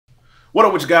What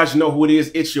up with you guys? You know who it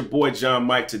is. It's your boy, John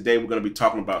Mike. Today, we're going to be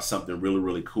talking about something really,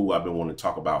 really cool I've been wanting to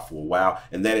talk about for a while,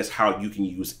 and that is how you can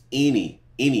use any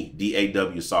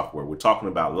DAW software. We're talking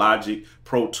about Logic,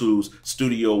 Pro Tools,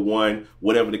 Studio One,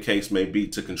 whatever the case may be,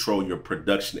 to control your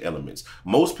production elements.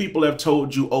 Most people have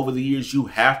told you over the years you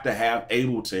have to have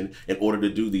Ableton in order to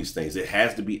do these things. It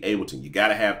has to be Ableton. You got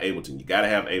to have Ableton. You got to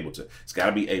have Ableton. It's got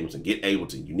to be Ableton. Get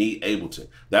Ableton. You need Ableton.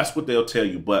 That's what they'll tell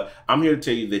you. But I'm here to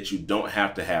tell you that you don't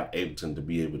have to have Ableton to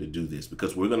be able to do this,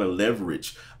 because we're going to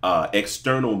leverage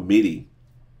external MIDI,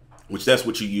 which that's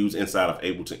what you use inside of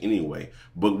Ableton anyway.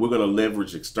 But we're going to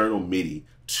leverage external MIDI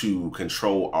to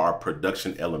control our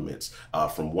production elements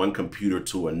from one computer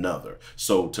to another.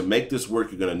 So to make this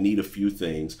work, you're going to need a few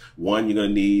things. One, you're going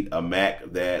to need a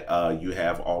Mac that you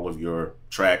have all of your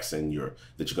tracks and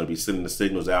that you're going to be sending the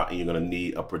signals out, and you're going to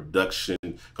need a production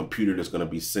computer that's going to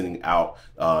be sending out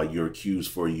your cues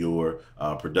for your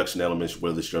production elements,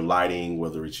 whether it's your lighting,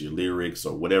 whether it's your lyrics,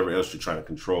 or whatever else you're trying to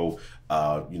control,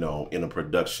 you know, in a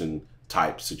production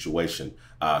type situation.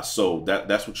 So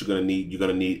that's what you're going to need. You're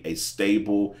going to need a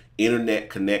stable internet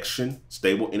connection,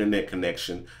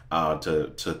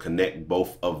 to connect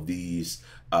both of these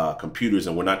computers.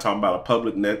 And we're not talking about a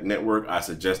public network. I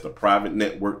suggest a private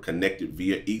network connected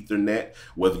via Ethernet.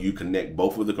 Whether you connect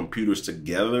both of the computers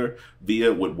together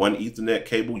with one Ethernet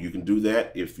cable, you can do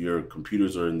that if your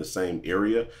computers are in the same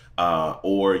area,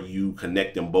 or you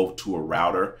connect them both to a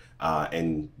router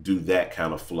and do that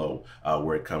kind of flow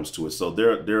where it comes to it. So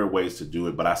there are ways to do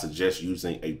it, but I suggest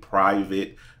using a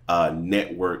private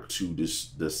network to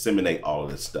disseminate all of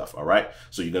this stuff. All right,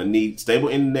 so you're going to need stable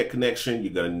internet connection.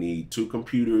 You're going to need two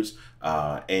computers,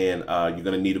 and you're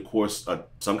going to need, of course,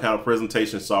 some kind of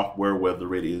presentation software,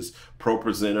 whether it is Pro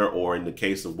Presenter, or in the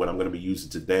case of what I'm going to be using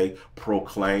today,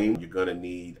 Proclaim. You're going to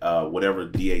need whatever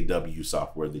DAW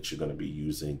software that you're going to be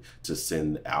using to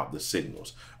send out the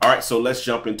signals. All right, so let's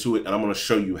jump into it, and I'm going to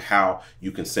show you how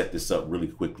you can set this up really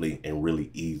quickly and really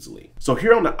easily. So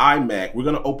here on the iMac, we're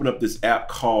going to open up this app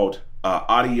called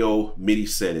Audio MIDI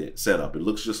Setup. It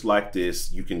looks just like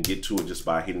this. You can get to it just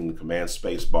by hitting the Command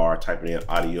Space bar, typing in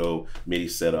Audio MIDI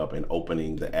Setup, and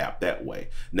opening the app that way.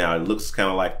 Now it looks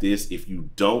kind of like this. If you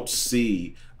don't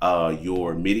see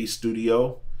your MIDI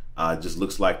studio, it just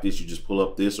looks like this. You just pull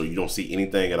up this, or you don't see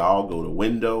anything at all, go to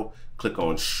Window, click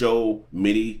on Show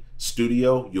MIDI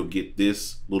Studio. You'll get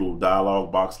this little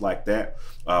dialog box like that.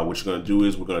 What you're going to do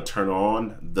is we're going to turn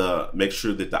on make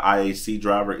sure that the IAC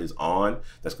driver is on.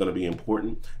 That's going to be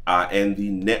important, and the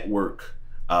network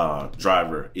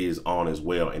driver is on as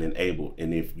well and enabled.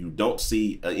 And if you don't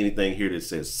see anything here that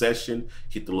says session,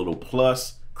 hit the little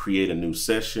plus, create a new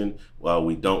session. Well,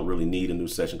 we don't really need a new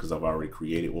session because I've already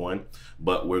created one,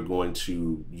 but we're going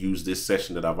to use this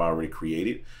session that I've already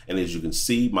created. And as you can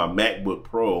see, my MacBook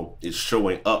Pro is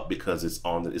showing up because it's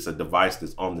a device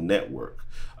that's on the network.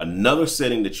 Another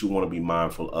setting that you want to be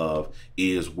mindful of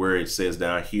is where it says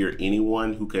down here,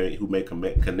 anyone who may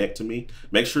connect to me.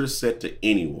 Make sure it's set to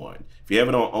anyone. If you have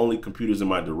it on only computers in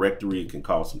my directory, it can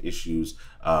cause some issues.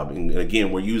 And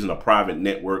again, we're using a private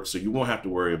network, so you won't have to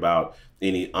worry about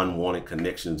any unwanted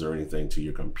connections or anything to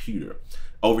your computer.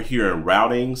 Over here in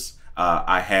routings,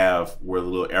 I have where the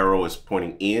little arrow is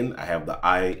pointing in, I have the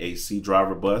IAC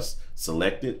driver bus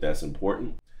selected. That's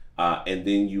important. And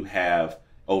then you have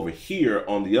over here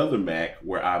on the other Mac,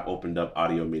 where I've opened up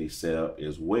Audio MIDI Setup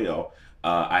as well,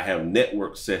 I have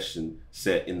network session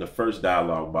set in the first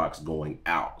dialog box going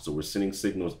out. So we're sending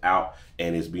signals out,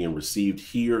 and it's being received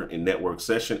here in network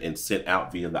session and sent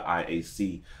out via the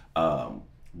IAC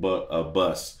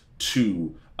bus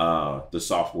to the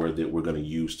software that we're going to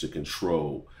use to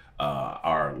control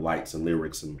our lights and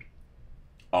lyrics and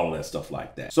all of that stuff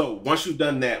like that. So once you've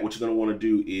done that, what you're going to want to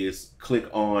do is click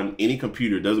on any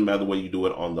computer. It doesn't matter whether you do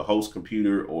it on the host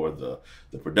computer or the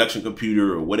production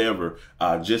computer or whatever.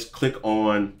 Just click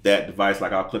on that device.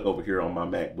 Like I'll click over here on my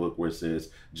MacBook where it says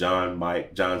John's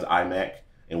iMac,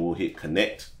 and we'll hit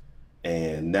connect.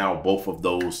 And now both of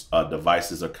those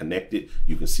devices are connected.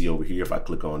 You can see over here, if I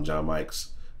click on John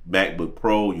Mike's MacBook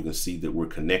Pro, you can see that we're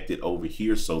connected over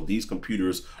here. So these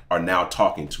computers are now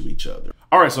talking to each other.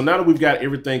 All right, so now that we've got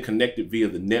everything connected via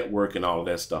the network and all of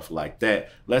that stuff like that,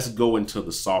 let's go into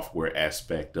the software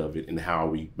aspect of it and how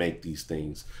we make these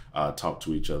things talk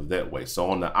to each other that way. So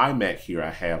on the iMac here,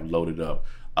 I have loaded up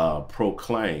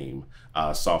Proclaim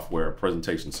software,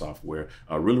 presentation software,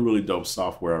 really dope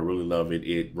software. I really love it.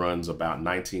 It runs about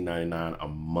 $19.99 a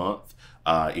month.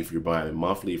 If you're buying it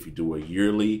monthly, if you do a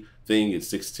yearly thing,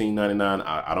 it's $16.99.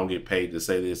 I don't get paid to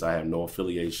say this. I have no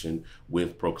affiliation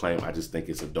with Proclaim. I just think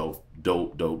it's a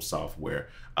dope software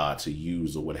to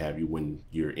use or what have you when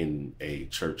you're in a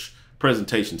church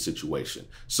presentation situation.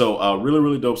 So really,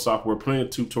 really dope software. Plenty of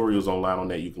tutorials online on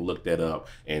that. You can look that up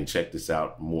and check this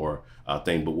out more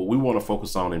thing. But what we want to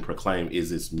focus on in Proclaim is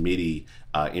this MIDI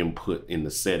input in the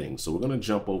settings. So we're going to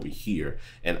jump over here,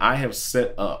 and I have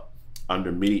set up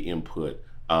under MIDI input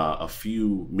a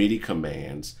few MIDI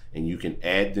commands, and you can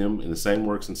add them, and the same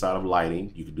works inside of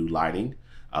lighting. You can do lighting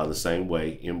the same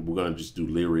way, and we're going to just do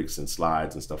lyrics and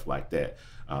slides and stuff like that.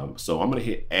 So I'm going to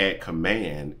hit add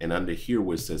command, and under here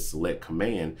where it says select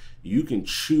command, you can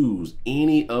choose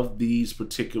any of these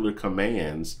particular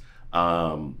commands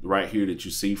right here that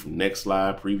you see from next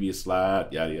slide, previous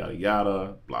slide, yada, yada,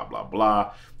 yada, blah, blah,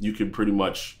 blah. You can pretty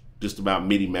much just about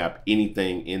MIDI map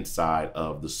anything inside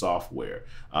of the software.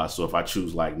 So if I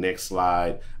choose like next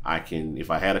slide, I can, if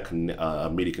I had a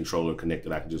MIDI controller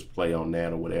connected, I can just play on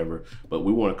that or whatever. But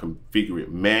we want to configure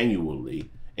it manually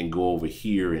and go over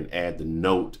here and add the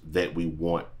note that we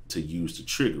want to use to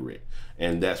trigger it.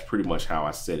 And that's pretty much how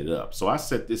I set it up. So I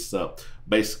set this up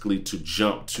basically to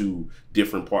jump to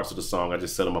different parts of the song. I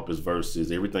just set them up as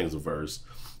verses. Everything's a verse.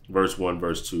 Verse 1,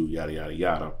 verse 2, yada, yada,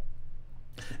 yada.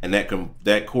 And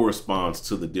that corresponds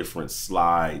to the different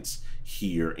slides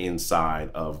here inside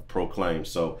of Proclaim.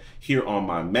 So here on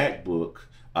my MacBook,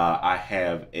 I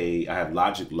have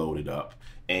Logic loaded up,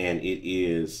 and it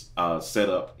is set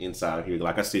up inside of here.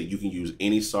 Like I said, you can use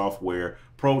any software,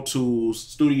 Pro Tools,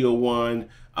 Studio One,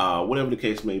 whatever the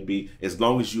case may be, as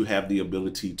long as you have the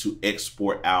ability to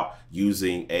export out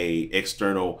using a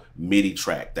external MIDI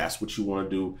track. That's what you want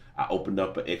to do. I opened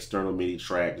up an external MIDI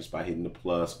track just by hitting the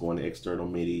plus, going to external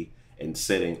MIDI, and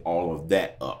setting all of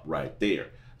that up right there.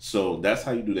 So that's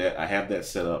how you do that. I have that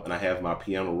set up, and I have my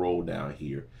piano roll down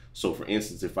here. So for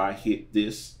instance, if I hit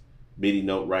this MIDI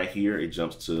note right here, it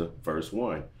jumps to verse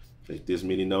 1. Hit this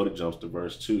MIDI note, it jumps to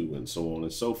verse 2, and so on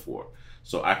and so forth.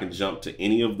 So I can jump to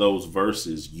any of those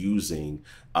verses using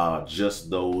just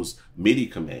those MIDI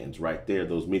commands right there,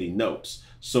 those MIDI notes.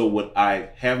 So what I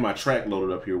have my track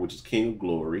loaded up here, which is King of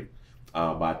Glory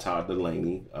by Todd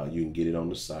Delaney. You can get it on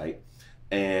the site.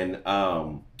 And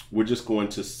we're just going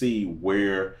to see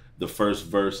where the first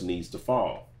verse needs to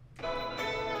fall.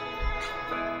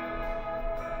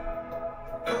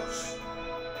 Verse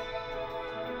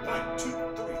 1, 2,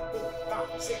 3, 4,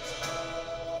 5, 6.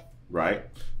 Right?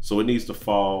 So it needs to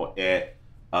fall at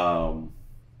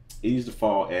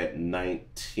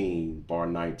 19, bar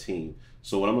 19.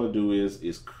 So what I'm going to do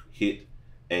is hit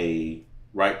a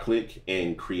right click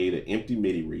and create an empty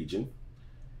MIDI region.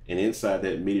 And inside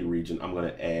that MIDI region, I'm going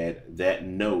to add that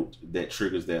note that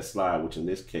triggers that slide, which in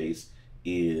this case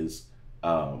is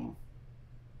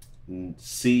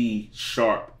C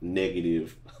sharp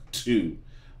 -2.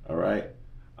 All right.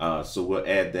 So we'll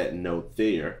add that note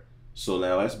there. So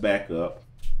now let's back up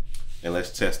and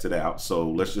let's test it out. So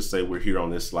let's just say we're here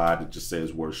on this slide. It just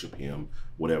says worship him,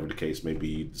 whatever the case may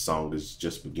be. The song is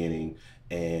just beginning.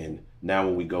 And now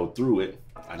when we go through it,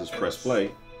 I just press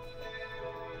play.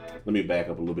 Let me back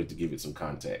up a little bit to give it some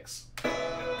context.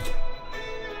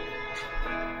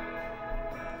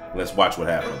 Let's watch what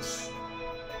happens.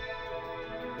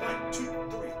 1, 2,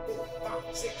 3, 4,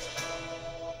 5, 6.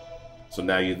 So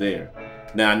now you're there.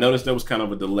 Now I noticed there was kind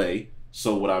of a delay.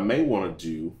 So what I may want to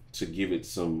do to give it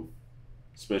some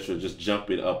special, just jump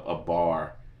it up a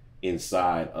bar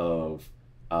inside of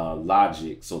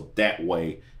Logic, so that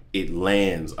way it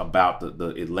lands about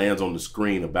it lands on the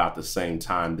screen about the same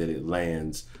time that it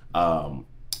lands,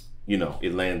 you know,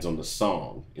 it lands on the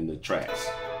song in the tracks.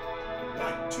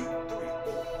 1, 2, 3,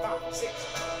 4, 5, 6.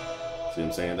 See what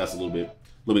I'm saying? That's a little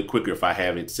bit quicker if I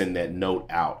have it send that note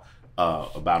out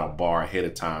about a bar ahead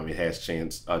of time. It has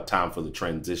time for the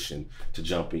transition to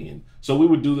jump in. So we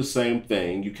would do the same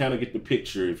thing. You kind of get the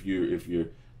picture. If you're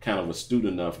kind of astute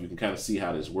enough, you can kind of see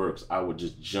how this works. I would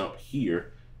just jump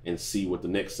here and see what the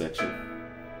next section.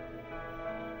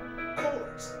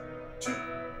 Chorus 2,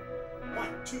 1,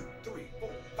 2, 3, 4,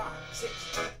 5,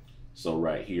 6. So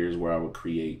right here is where I would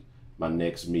create my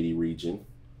next MIDI region.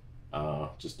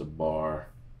 Just a bar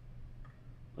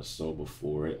or so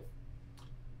before it.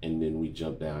 And then we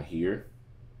jump down here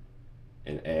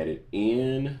and add it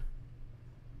in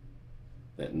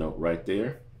that note right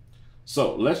there.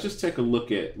 So let's just take a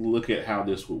look at how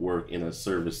this would work in a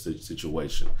service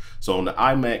situation. So on the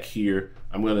iMac here,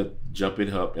 I'm going to jump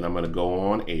it up and I'm going to go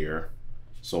on air,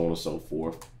 so on and so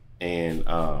forth. And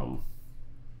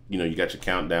you know, you got your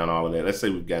countdown, all of that. Let's say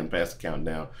we've gotten past the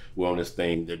countdown. We're on this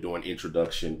thing. They're doing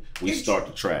introduction. We start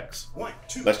the tracks.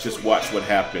 Let's just watch what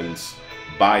happens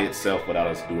by itself without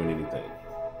us doing anything.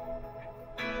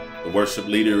 The worship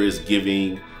leader is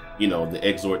giving, you know, the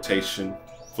exhortation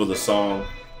for the song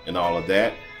and all of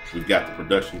that. We've got the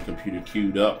production computer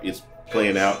queued up. It's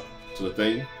playing out to the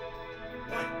thing.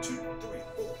 1, 2, 3,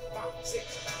 4, 5,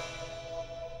 6.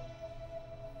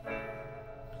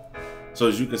 So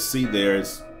as you can see there,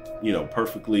 it's, you know,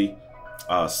 perfectly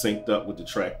synced up with the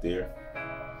track there.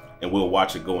 And we'll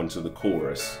watch it go into the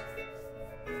chorus.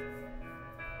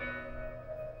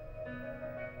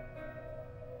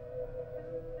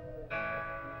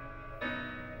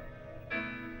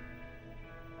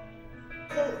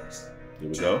 Chorus. Here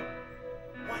we go.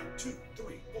 1, 2,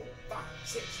 3, 4, 5,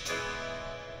 6.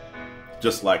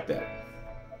 Just like that.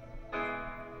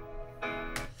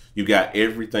 You got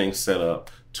everything set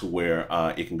up to where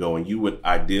it can go, and you would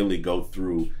ideally go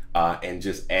through and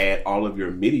just add all of your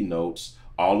MIDI notes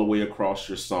all the way across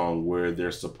your song where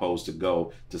they're supposed to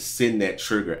go to send that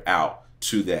trigger out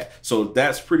to that. So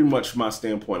that's pretty much my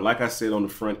standpoint. Like I said on the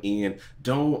front end,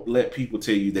 don't let people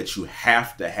tell you that you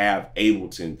have to have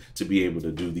Ableton to be able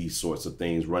to do these sorts of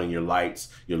things, running your lights,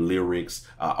 your lyrics,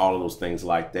 all of those things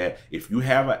like that. If you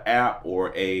have an app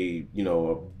or a, you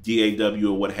know, a DAW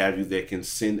or what have you that can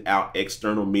send out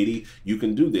external MIDI, you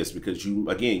can do this, because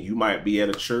you might be at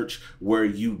a church where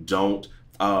you don't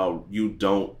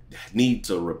need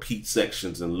to repeat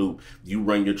sections and loop. You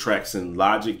run your tracks in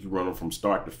Logic, you run them from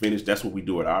start to finish. That's what we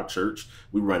do at our church.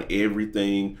 We run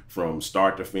everything from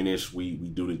start to finish. We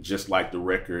do it just like the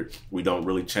record. We don't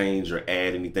really change or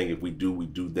add anything. If we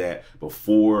do that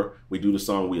before we do the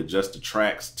song. We adjust the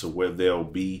tracks to where they'll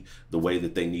be the way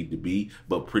that they need to be,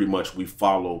 but pretty much we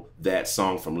follow that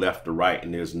song from left to right,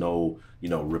 and there's no, you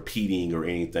know, repeating or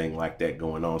anything like that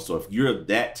going on. So if you're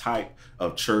that type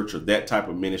of church or that type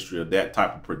of ministry or that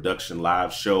type of production,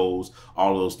 live shows,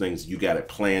 all of those things, you got it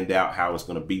planned out how it's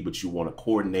going to be, but you want to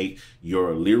coordinate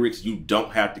your lyrics, you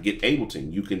don't have to get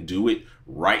Ableton. You can do it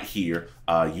right here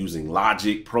using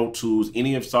Logic, Pro Tools,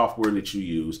 any of software that you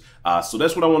use. So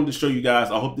that's what I wanted to show you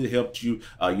guys. I hope it helped you.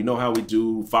 You know how we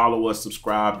do. Follow us,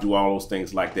 subscribe, do all those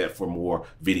things like that for more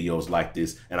videos like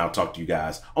this. And I'll talk to you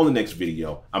guys on the next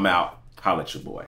video. I'm out. Holla at your boy.